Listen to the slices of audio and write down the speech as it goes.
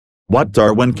What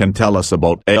Darwin can tell us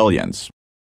about aliens.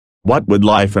 What would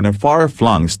life in a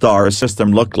far-flung star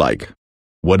system look like?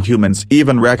 Would humans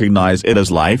even recognize it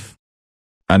as life?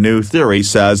 A new theory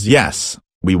says yes,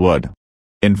 we would.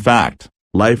 In fact,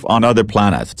 life on other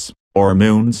planets, or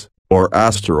moons, or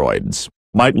asteroids,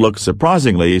 might look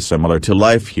surprisingly similar to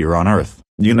life here on Earth,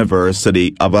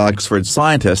 University of Oxford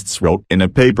scientists wrote in a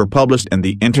paper published in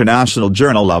the International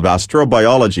Journal of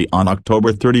Astrobiology on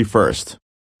October 31.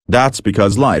 That's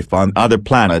because life on other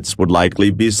planets would likely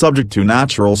be subject to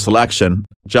natural selection,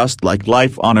 just like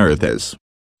life on Earth is.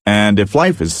 And if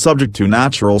life is subject to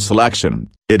natural selection,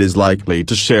 it is likely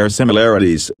to share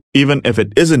similarities, even if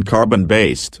it isn't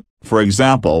carbon-based, for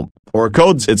example, or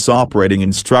codes its operating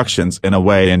instructions in a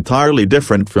way entirely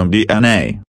different from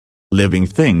DNA. Living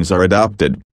things are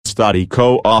adapted, study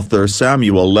co-author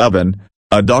Samuel Levin,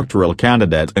 a doctoral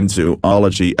candidate in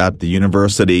zoology at the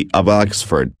University of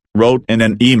Oxford, wrote in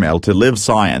an email to Live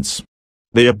Science.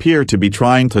 They appear to be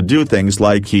trying to do things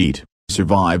like eat,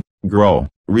 survive, grow,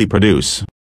 reproduce.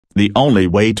 The only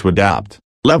way to adapt,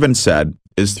 Levin said,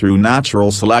 is through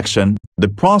natural selection, the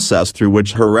process through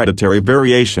which hereditary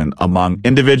variation among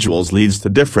individuals leads to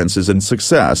differences in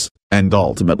success, and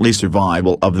ultimately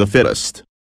survival of the fittest.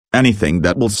 Anything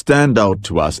that will stand out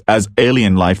to us as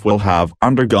alien life will have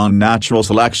undergone natural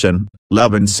selection,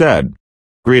 Levin said.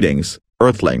 Greetings,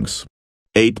 Earthlings.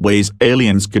 8 ways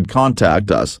aliens could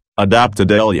contact us, adapted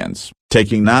aliens.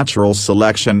 Taking natural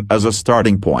selection as a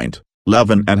starting point,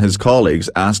 Levin and his colleagues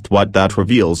asked what that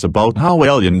reveals about how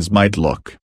aliens might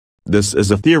look. This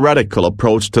is a theoretical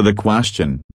approach to the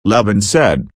question, Levin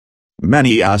said.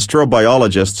 Many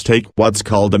astrobiologists take what's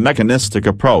called a mechanistic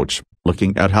approach,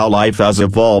 looking at how life has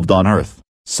evolved on Earth,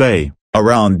 say,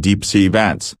 around deep-sea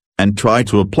vents, and try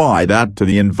to apply that to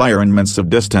the environments of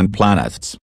distant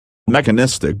planets.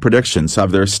 Mechanistic predictions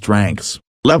have their strengths,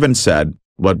 Levin said,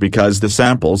 but because the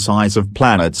sample size of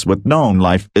planets with known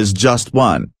life is just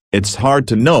one, it's hard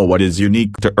to know what is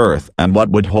unique to Earth and what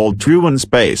would hold true in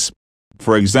space.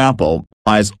 For example,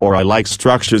 eyes or eye-like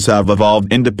structures have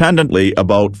evolved independently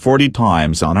about 40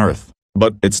 times on Earth,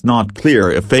 but it's not clear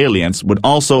if aliens would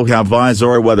also have eyes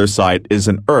or whether sight is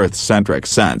an Earth-centric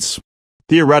sense.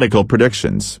 Theoretical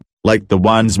predictions, like the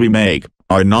ones we make,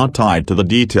 are not tied to the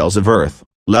details of Earth,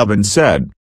 Levin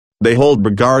said. They hold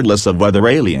regardless of whether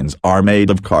aliens are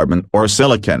made of carbon or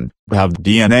silicon, have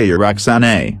DNA or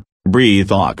XNA,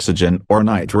 breathe oxygen or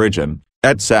nitrogen,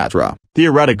 etc.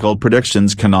 Theoretical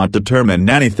predictions cannot determine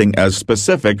anything as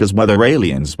specific as whether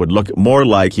aliens would look more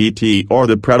like ET or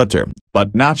the Predator,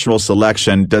 but natural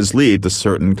selection does lead to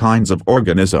certain kinds of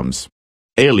organisms.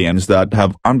 Aliens that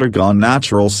have undergone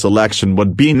natural selection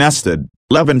would be nested,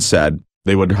 Levin said.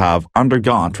 They would have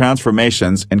undergone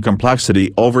transformations in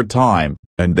complexity over time,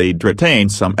 and they'd retain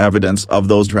some evidence of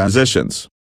those transitions.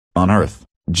 On Earth,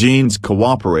 genes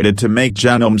cooperated to make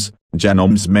genomes,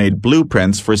 genomes made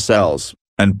blueprints for cells,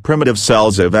 and primitive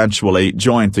cells eventually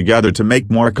joined together to make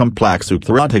more complex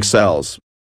eukaryotic cells.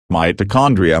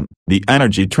 Mitochondria, the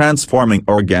energy-transforming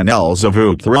organelles of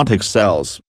eukaryotic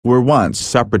cells, were once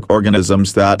separate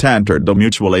organisms that entered a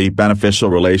mutually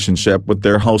beneficial relationship with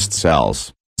their host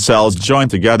cells. Cells join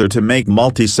together to make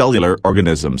multicellular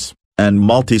organisms, and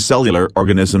multicellular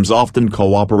organisms often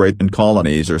cooperate in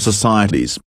colonies or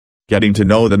societies. Getting to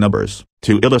know the numbers.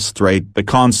 To illustrate the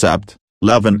concept,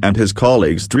 Levin and his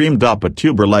colleagues dreamed up a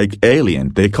tuber-like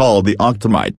alien they call the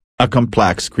octomite, a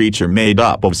complex creature made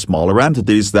up of smaller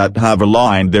entities that have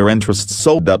aligned their interests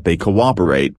so that they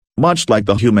cooperate, much like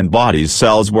the human body's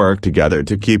cells work together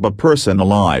to keep a person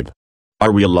alive.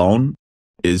 Are we alone?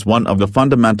 Is one of the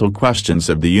fundamental questions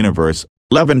of the universe,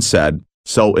 Levin said,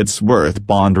 so it's worth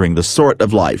pondering the sort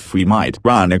of life we might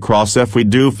run across if we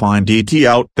do find ET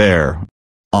out there.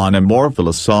 On a more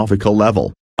philosophical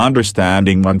level,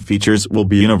 understanding what features will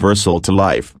be universal to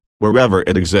life, wherever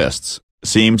it exists,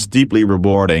 seems deeply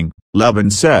rewarding, Levin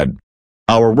said.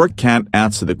 Our work can't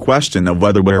answer the question of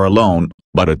whether we're alone,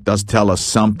 but it does tell us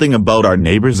something about our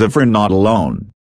neighbors if we're not alone.